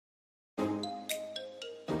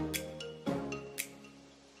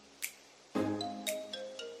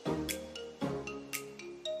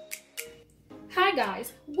Hi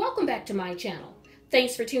guys, welcome back to my channel.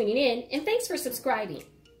 Thanks for tuning in and thanks for subscribing.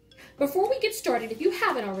 Before we get started, if you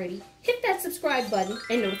haven't already, hit that subscribe button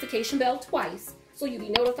and notification bell twice so you'll be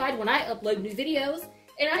notified when I upload new videos,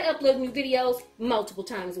 and I upload new videos multiple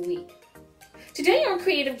times a week. Today on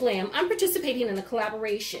Creative Glam, I'm participating in a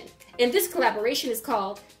collaboration, and this collaboration is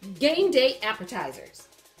called Game Day Appetizers.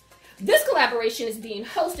 This collaboration is being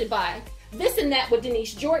hosted by This and That with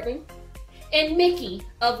Denise Jordan and Mickey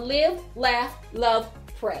of Live, Laugh, Love,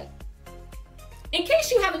 Pray. In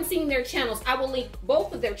case you haven't seen their channels, I will link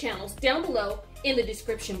both of their channels down below in the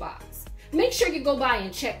description box. Make sure you go by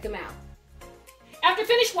and check them out. After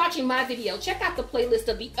finish watching my video, check out the playlist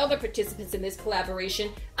of the other participants in this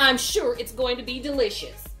collaboration. I'm sure it's going to be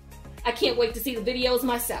delicious. I can't wait to see the videos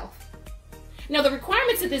myself. Now the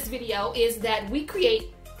requirements of this video is that we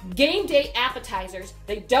create game day appetizers.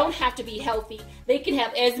 They don't have to be healthy. They can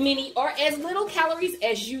have as many or as little calories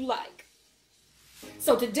as you like.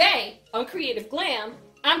 So today on Creative Glam,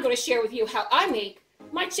 I'm going to share with you how I make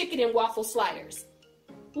my chicken and waffle sliders.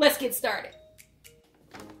 Let's get started.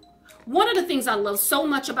 One of the things I love so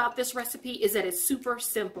much about this recipe is that it's super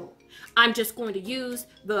simple. I'm just going to use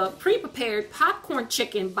the pre-prepared popcorn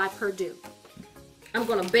chicken by Perdue. I'm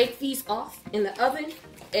going to bake these off in the oven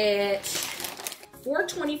at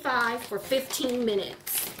 425 for 15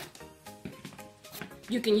 minutes.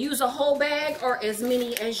 You can use a whole bag or as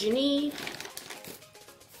many as you need.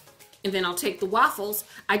 And then I'll take the waffles.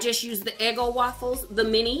 I just use the Eggo waffles, the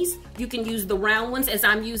minis. You can use the round ones as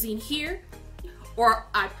I'm using here. Or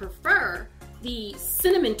I prefer the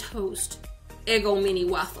cinnamon toast Eggo mini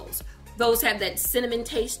waffles. Those have that cinnamon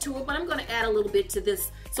taste to it, but I'm going to add a little bit to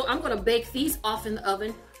this. So I'm going to bake these off in the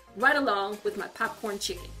oven right along with my popcorn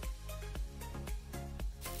chicken.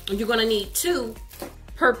 And you're going to need 2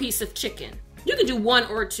 per piece of chicken. You can do 1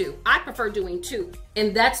 or 2. I prefer doing 2,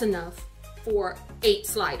 and that's enough for 8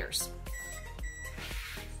 sliders.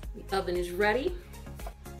 The oven is ready.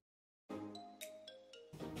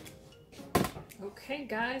 Okay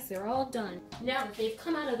guys, they're all done. Now that they've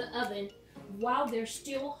come out of the oven, while they're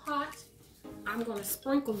still hot, I'm going to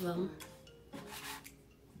sprinkle them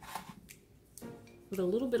with a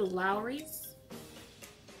little bit of Lowry's,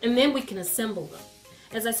 and then we can assemble them.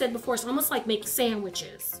 As I said before, it's almost like making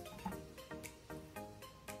sandwiches.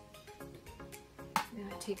 Then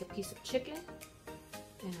I take a piece of chicken,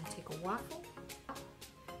 and I take a waffle,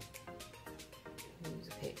 and use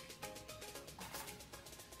a pig.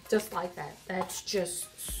 Just like that. That's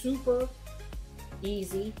just super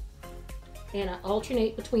easy. And I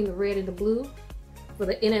alternate between the red and the blue for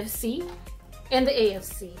the NFC and the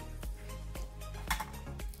AFC.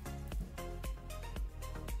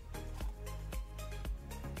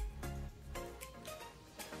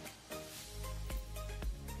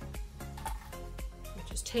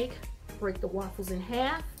 Just break the waffles in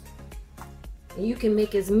half. And you can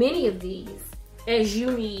make as many of these as you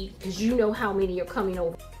need because you know how many are coming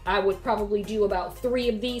over. I would probably do about 3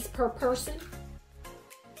 of these per person.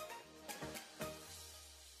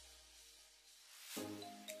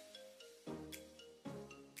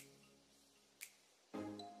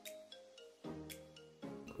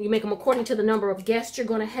 You make them according to the number of guests you're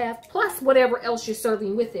going to have, plus whatever else you're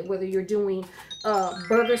serving with it, whether you're doing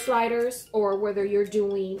burger sliders or whether you're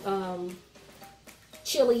doing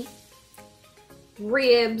chili,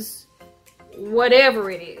 ribs, whatever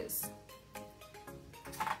it is.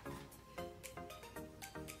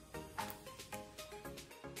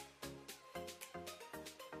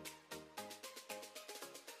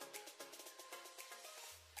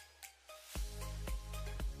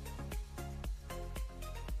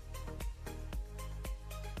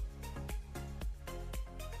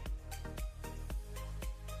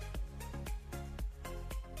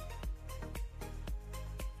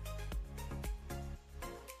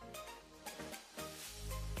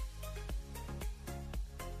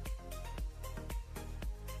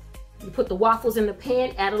 You put the waffles in the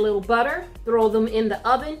pan, add a little butter, throw them in the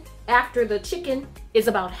oven. After the chicken is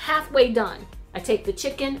about halfway done, I take the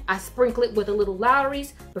chicken, I sprinkle it with a little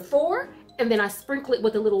Lowry's before, and then I sprinkle it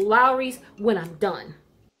with a little Lowry's when I'm done.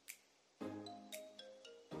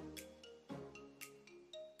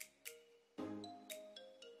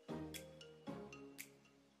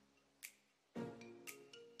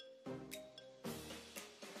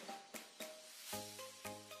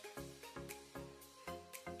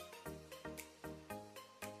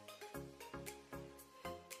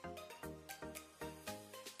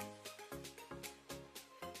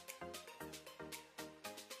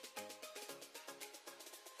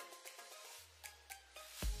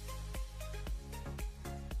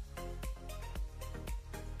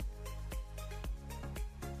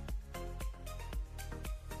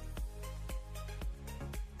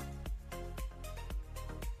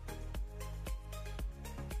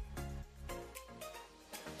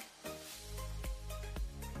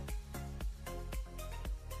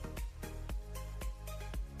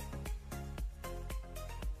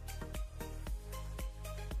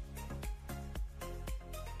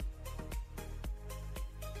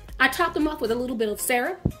 I topped them off with a little bit of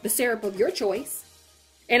syrup, the syrup of your choice.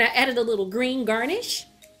 And I added a little green garnish.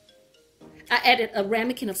 I added a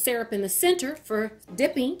ramekin of syrup in the center for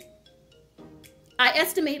dipping. I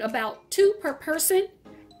estimate about 2 per person,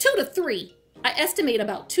 2 to 3. I estimate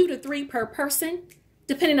about 2 to 3 per person,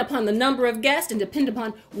 depending upon the number of guests and depending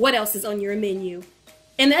upon what else is on your menu.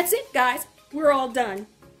 And that's it, guys. We're all done.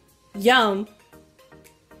 Yum.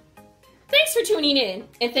 Thanks for tuning in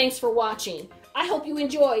and thanks for watching. I hope you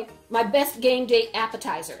enjoyed my best game day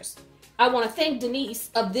appetizers. I want to thank Denise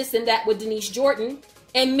of This and That with Denise Jordan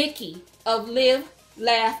and Mickey of Live,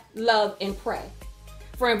 Laugh, Love, and Pray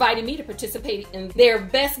for inviting me to participate in their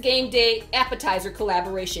best game day appetizer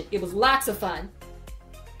collaboration. It was lots of fun.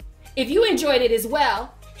 If you enjoyed it as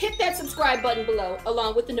well, hit that subscribe button below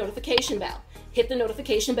along with the notification bell. Hit the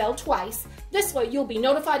notification bell twice. This way you'll be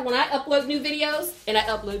notified when I upload new videos, and I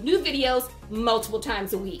upload new videos multiple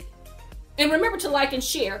times a week. And remember to like and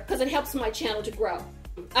share because it helps my channel to grow.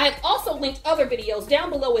 I have also linked other videos down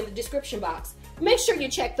below in the description box. Make sure you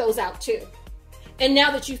check those out too. And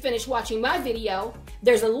now that you've finished watching my video,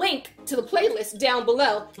 there's a link to the playlist down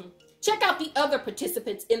below. Check out the other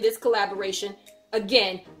participants in this collaboration.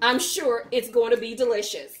 Again, I'm sure it's going to be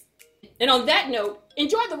delicious. And on that note,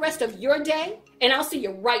 enjoy the rest of your day, and I'll see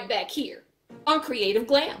you right back here on Creative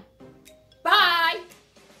Glam. Bye!